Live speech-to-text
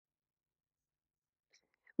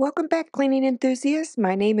Welcome back, cleaning enthusiasts.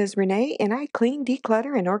 My name is Renee, and I clean,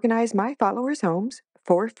 declutter, and organize my followers' homes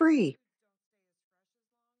for free.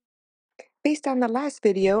 Based on the last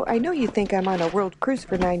video, I know you think I'm on a world cruise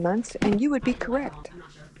for 9 months, and you would be correct.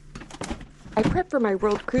 I prep for my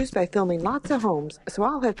world cruise by filming lots of homes, so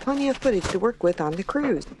I'll have plenty of footage to work with on the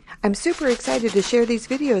cruise. I'm super excited to share these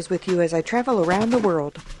videos with you as I travel around the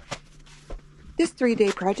world. This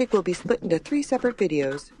 3-day project will be split into 3 separate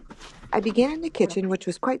videos. I began in the kitchen, which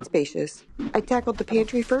was quite spacious. I tackled the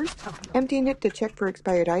pantry first, emptying it to check for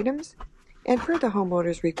expired items, and per the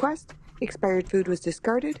homeowner's request, expired food was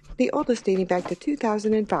discarded, the oldest dating back to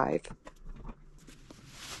 2005.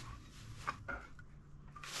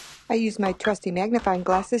 I used my trusty magnifying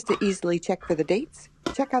glasses to easily check for the dates.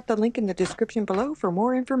 Check out the link in the description below for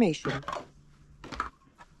more information.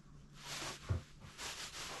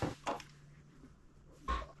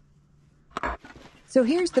 So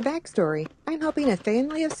here's the backstory. I'm helping a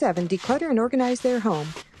family of 7 declutter and organize their home,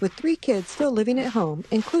 with 3 kids still living at home,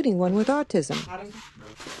 including one with autism.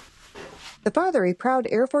 The father, a proud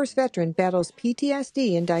Air Force veteran, battles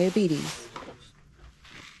PTSD and diabetes.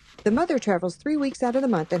 The mother travels 3 weeks out of the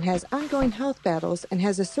month and has ongoing health battles and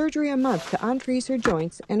has a surgery a month to unfreeze her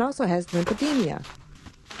joints and also has lymphedema.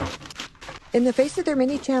 In the face of their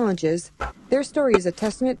many challenges, their story is a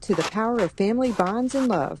testament to the power of family bonds and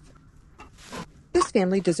love. This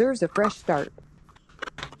family deserves a fresh start.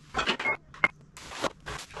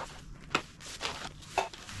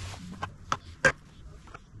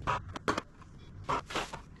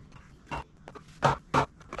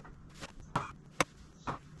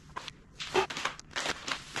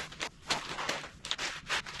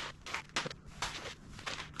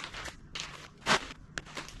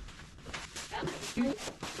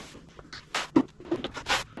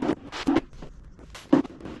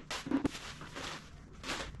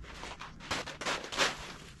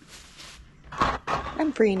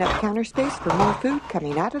 I'm freeing up counter space for more food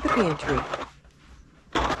coming out of the pantry.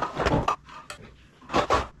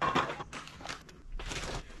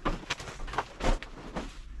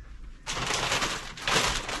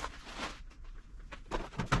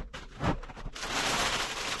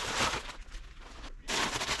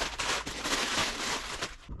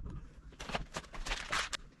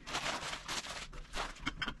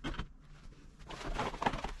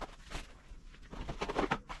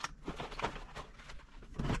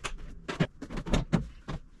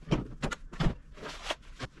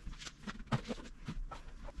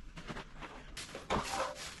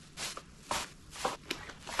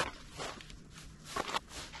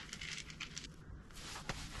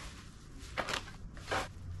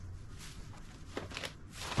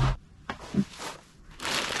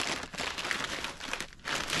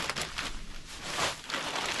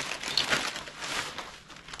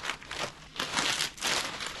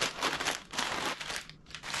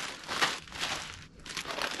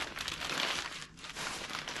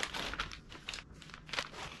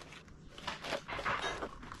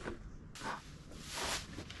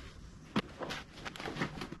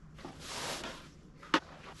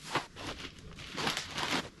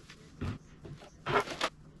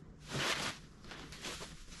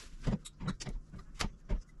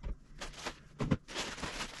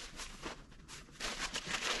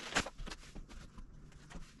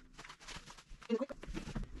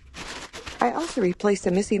 I also replaced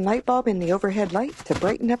a missing light bulb in the overhead light to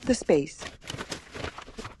brighten up the space.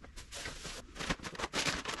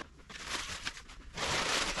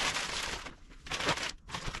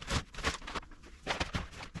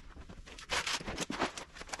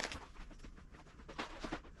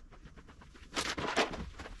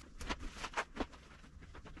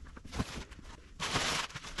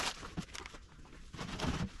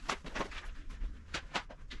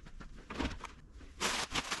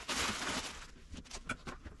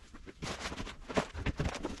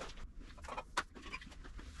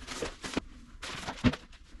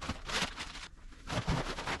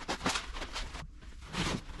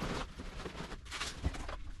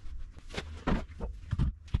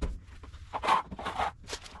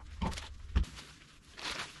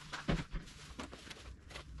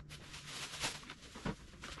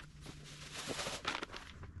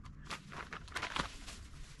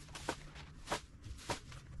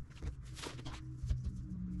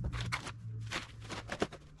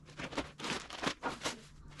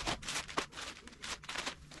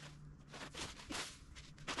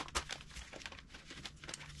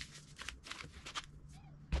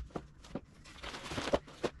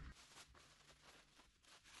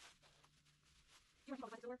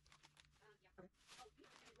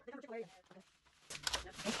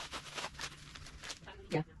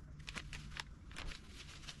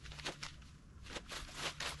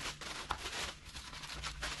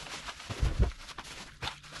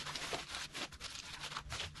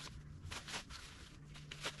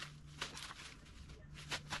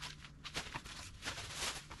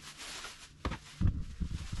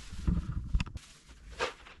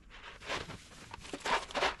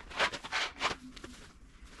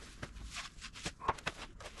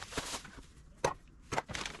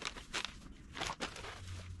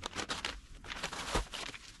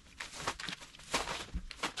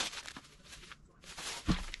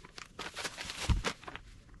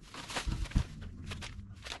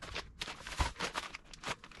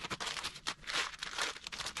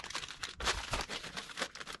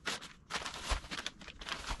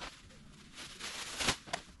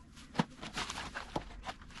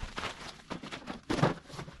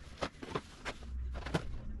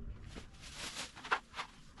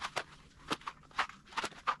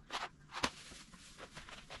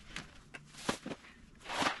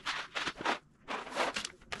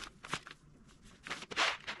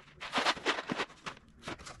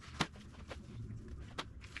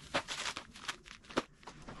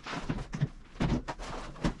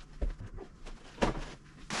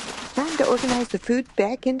 Time to organize the food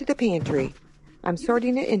back into the pantry. I'm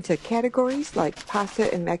sorting it into categories like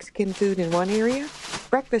pasta and Mexican food in one area,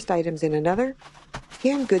 breakfast items in another,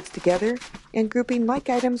 canned goods together, and grouping like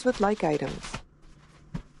items with like items.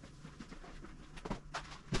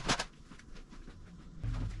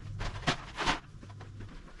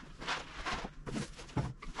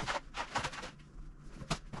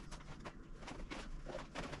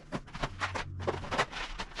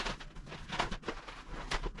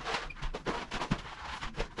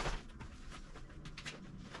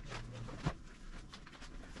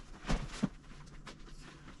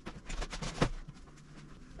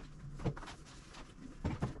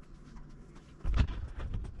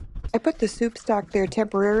 I put the soup stock there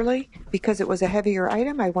temporarily because it was a heavier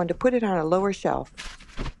item. I wanted to put it on a lower shelf.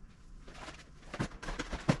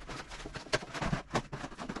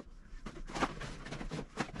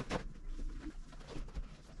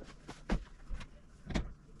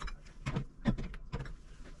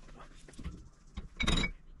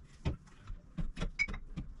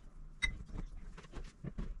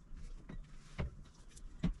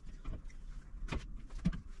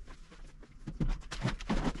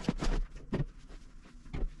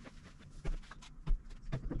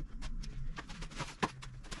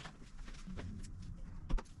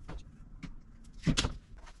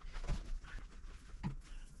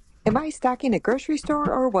 Am I stocking a grocery store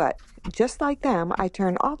or what? Just like them, I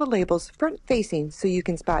turn all the labels front-facing so you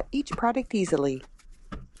can spot each product easily.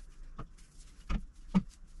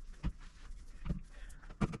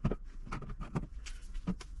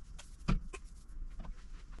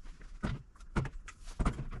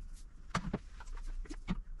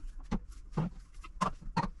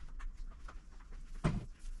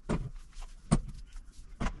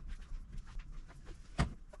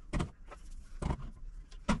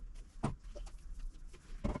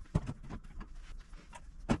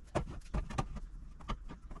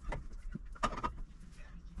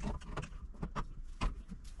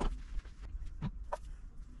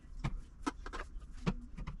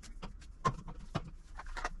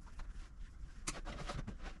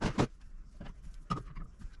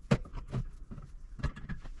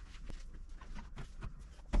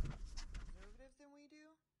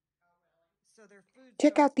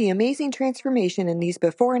 Check out the amazing transformation in these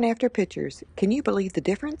before and after pictures. Can you believe the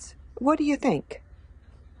difference? What do you think?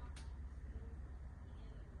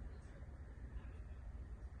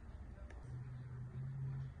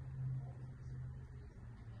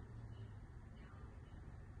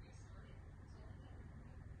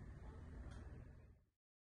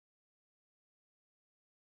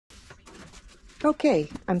 Okay,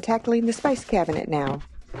 I'm tackling the spice cabinet now.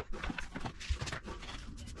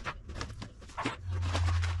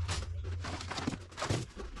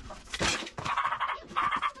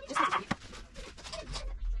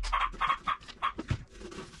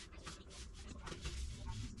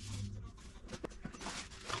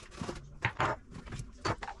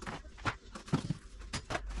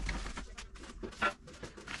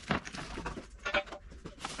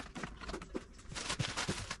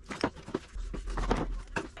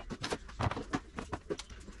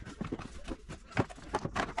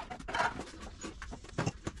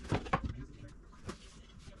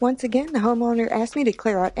 Once again, the homeowner asked me to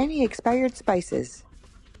clear out any expired spices.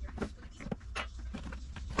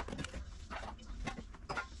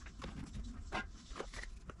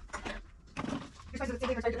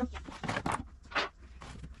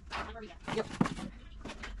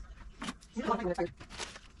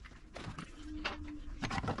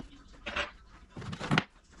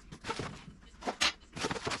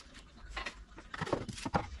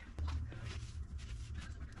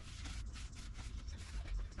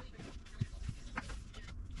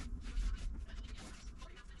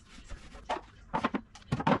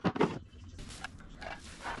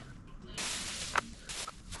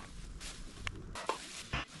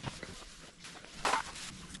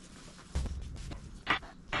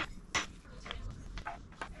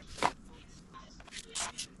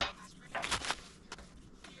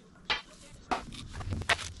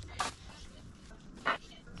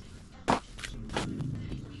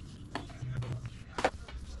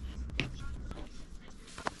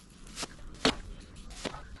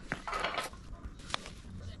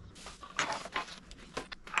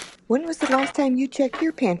 When was the last time you checked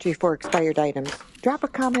your pantry for expired items? Drop a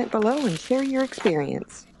comment below and share your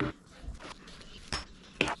experience.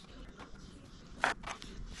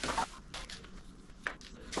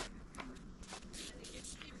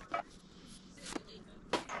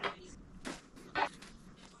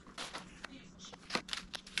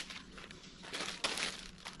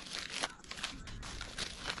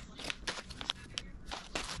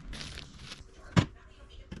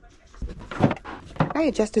 I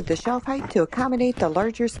adjusted the shelf height to accommodate the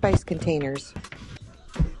larger spice containers.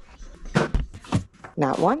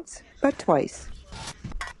 Not once, but twice.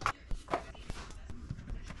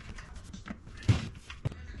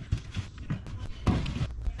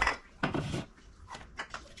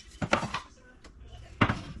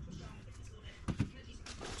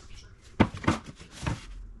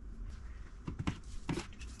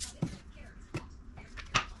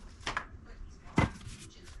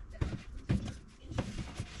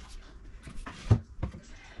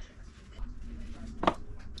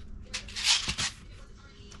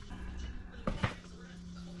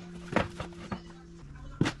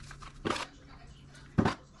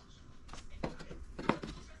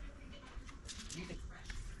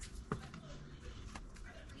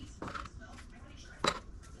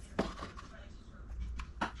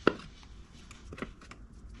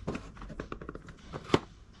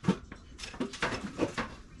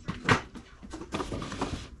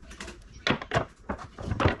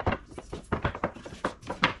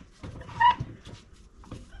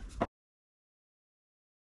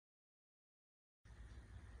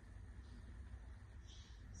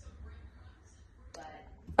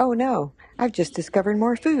 Oh no, I've just discovered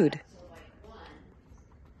more food.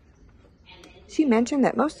 She mentioned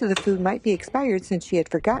that most of the food might be expired since she had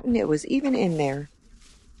forgotten it was even in there.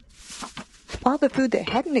 All the food that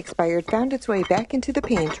hadn't expired found its way back into the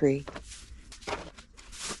pantry.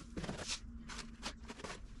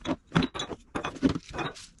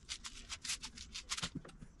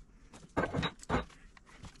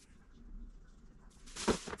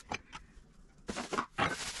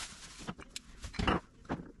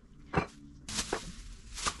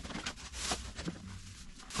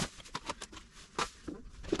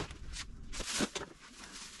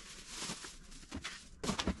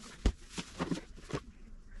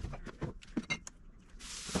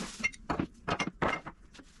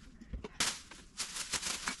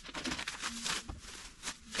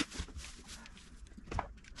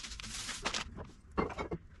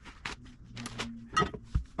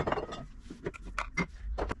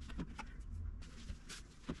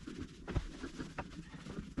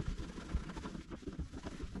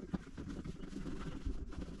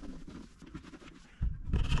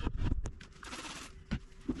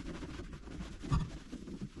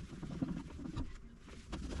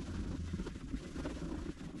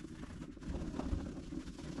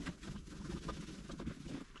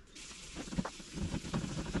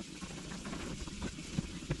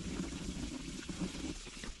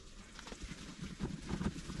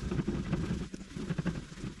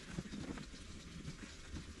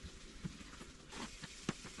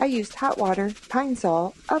 I used hot water, pine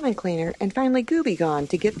sol, oven cleaner, and finally Gooby Gone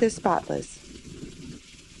to get this spotless.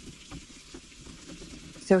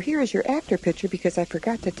 So here is your after picture because I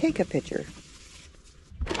forgot to take a picture.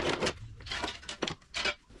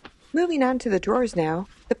 Moving on to the drawers now,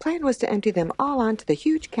 the plan was to empty them all onto the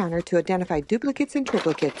huge counter to identify duplicates and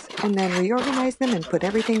triplicates, and then reorganize them and put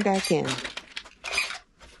everything back in.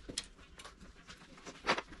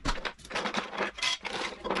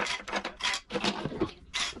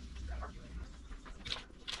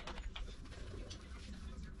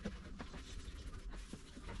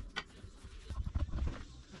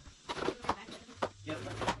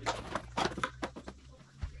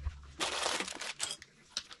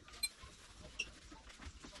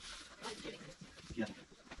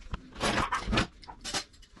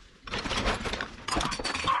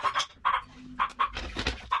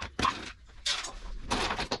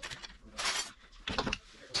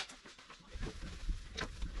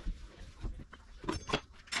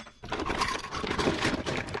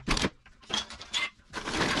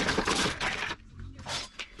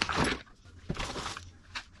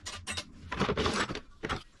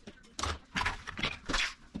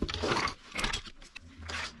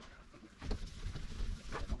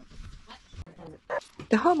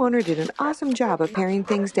 The homeowner did an awesome job of paring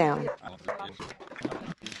things down.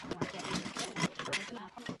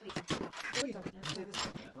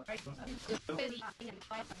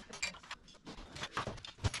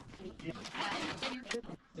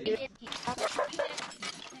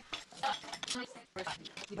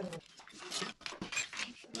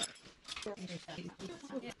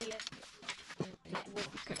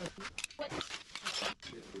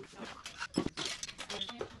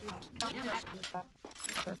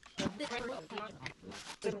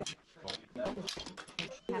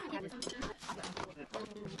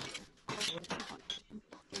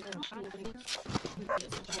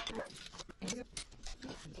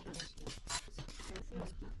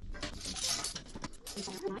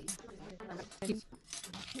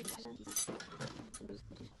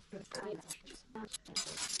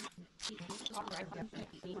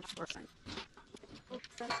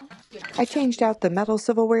 I changed out the metal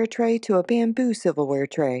silverware tray to a bamboo silverware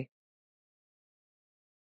tray.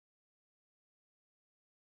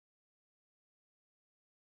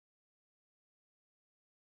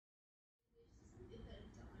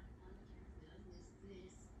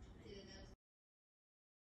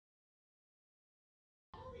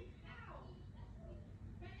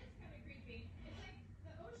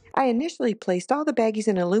 I initially placed all the baggies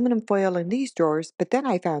in aluminum foil in these drawers, but then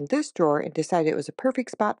I found this drawer and decided it was a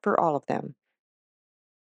perfect spot for all of them.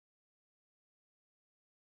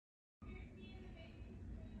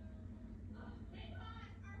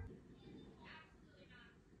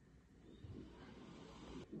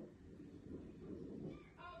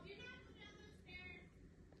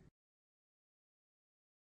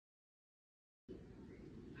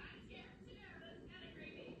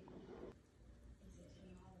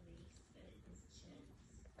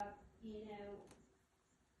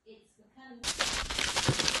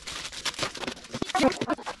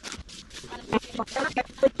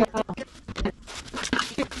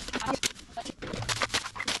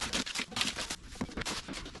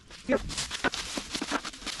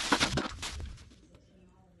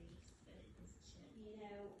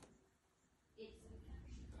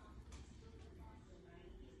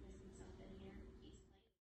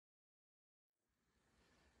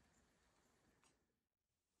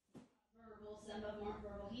 Some of them aren't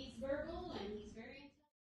verbal. He's verbal and he's very.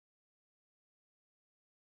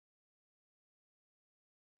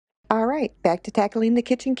 All right, back to tackling the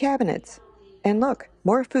kitchen cabinets. And look,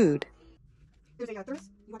 more food. There's a thermos.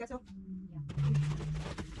 You want that still?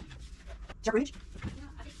 Jar fridge?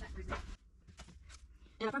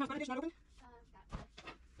 And a farmhouse dish not open?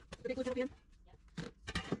 The big blue tin pan?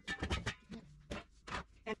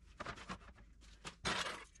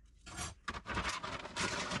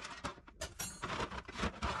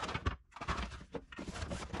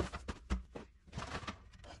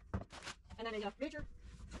 And then a miniature.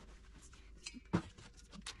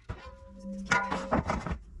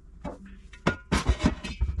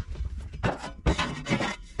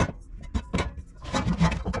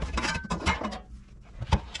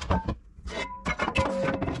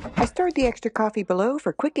 I stored the extra coffee below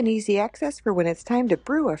for quick and easy access for when it's time to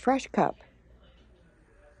brew a fresh cup.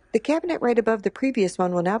 The cabinet right above the previous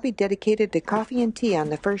one will now be dedicated to coffee and tea on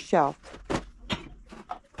the first shelf.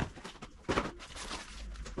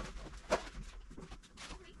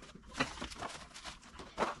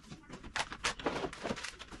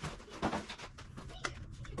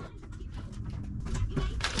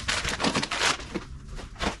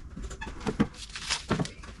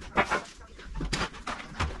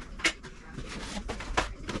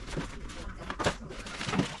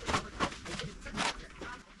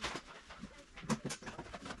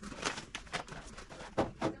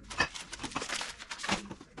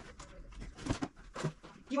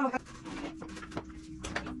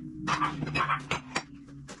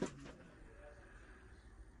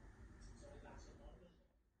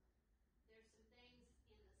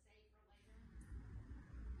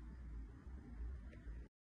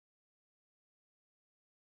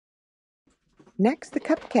 Next, the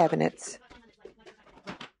cup cabinets.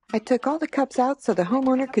 I took all the cups out so the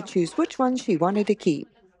homeowner could choose which ones she wanted to keep.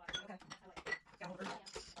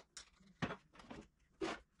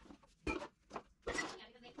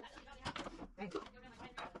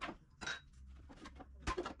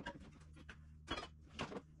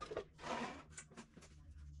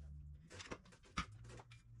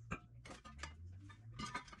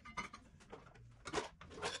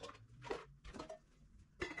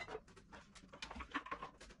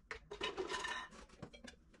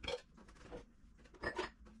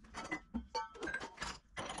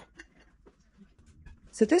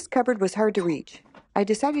 So this cupboard was hard to reach. I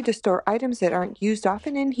decided to store items that aren't used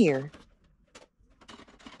often in here.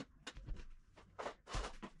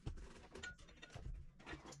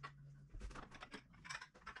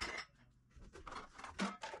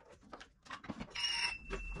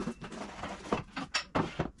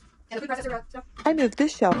 I moved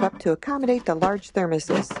this shelf up to accommodate the large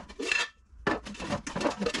thermoses.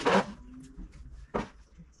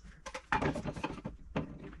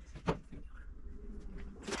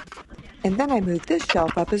 And then I moved this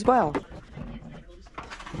shelf up as well.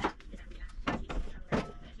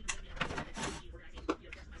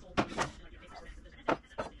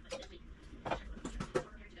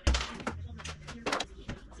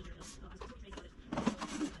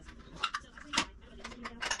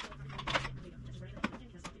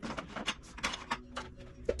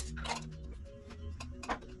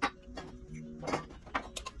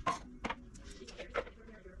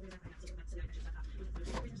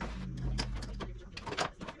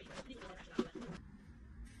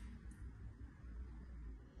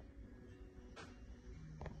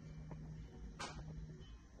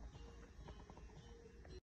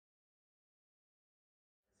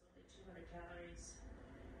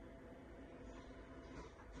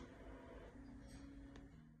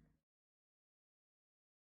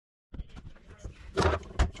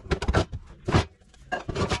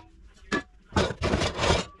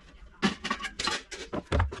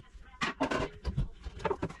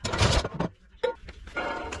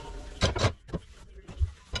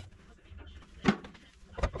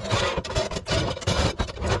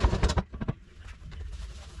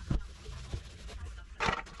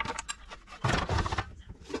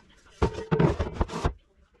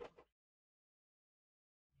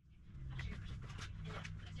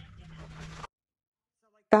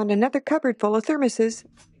 Found another cupboard full of thermoses.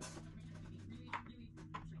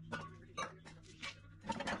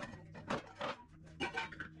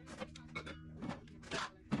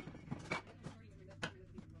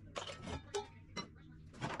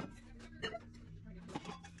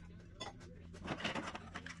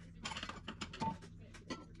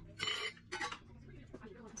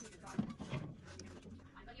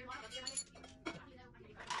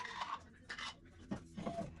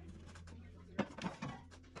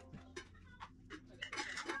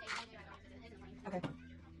 Okay.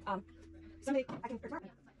 Someday I can retire.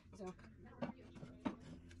 So.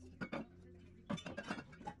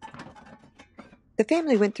 The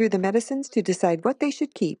family went through the medicines to decide what they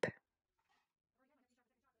should keep.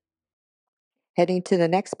 Heading to the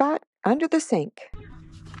next spot, under the sink.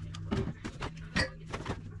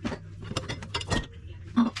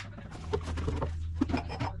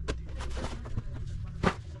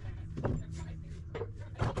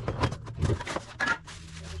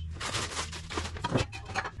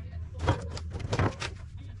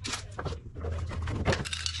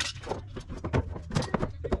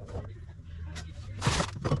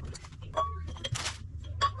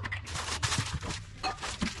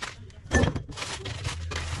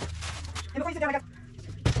 And before you sit down, I got...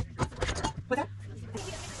 What's that?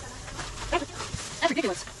 That's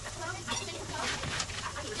ridiculous.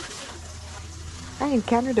 I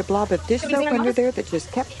encountered a blob of dish soap under there that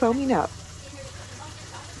just kept foaming up.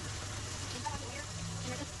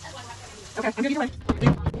 Okay, I'm gonna get away.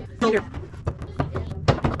 Go here.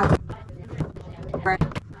 Alright.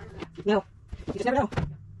 No. You just never know.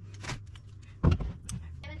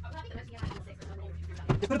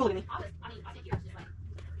 Just put a bullet in me.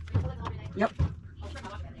 Yep.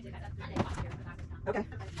 Okay.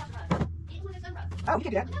 Oh, you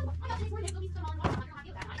can do that.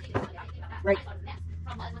 Right.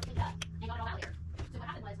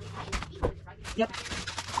 Yep.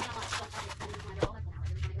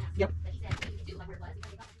 Yep.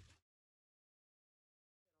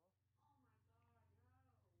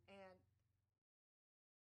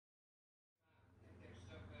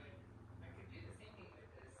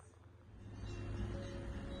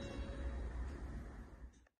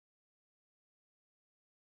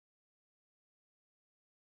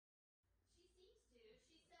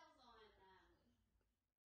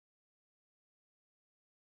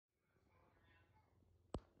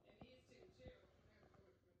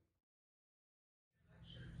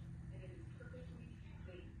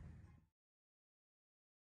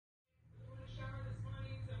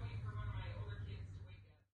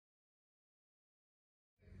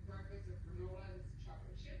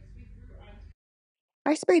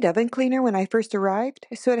 I sprayed oven cleaner when I first arrived,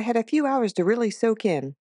 so it had a few hours to really soak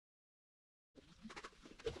in.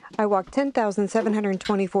 I walked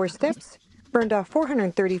 10,724 steps, burned off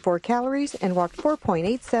 434 calories, and walked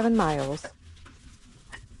 4.87 miles.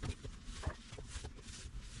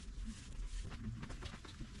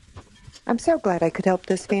 I'm so glad I could help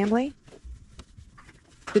this family.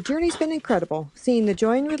 The journey's been incredible. Seeing the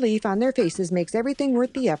joy and relief on their faces makes everything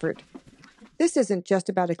worth the effort. This isn't just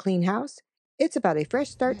about a clean house. It's about a fresh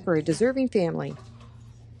start for a deserving family.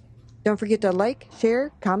 Don't forget to like,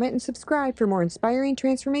 share, comment, and subscribe for more inspiring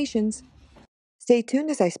transformations. Stay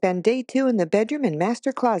tuned as I spend day 2 in the bedroom and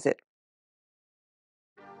master closet.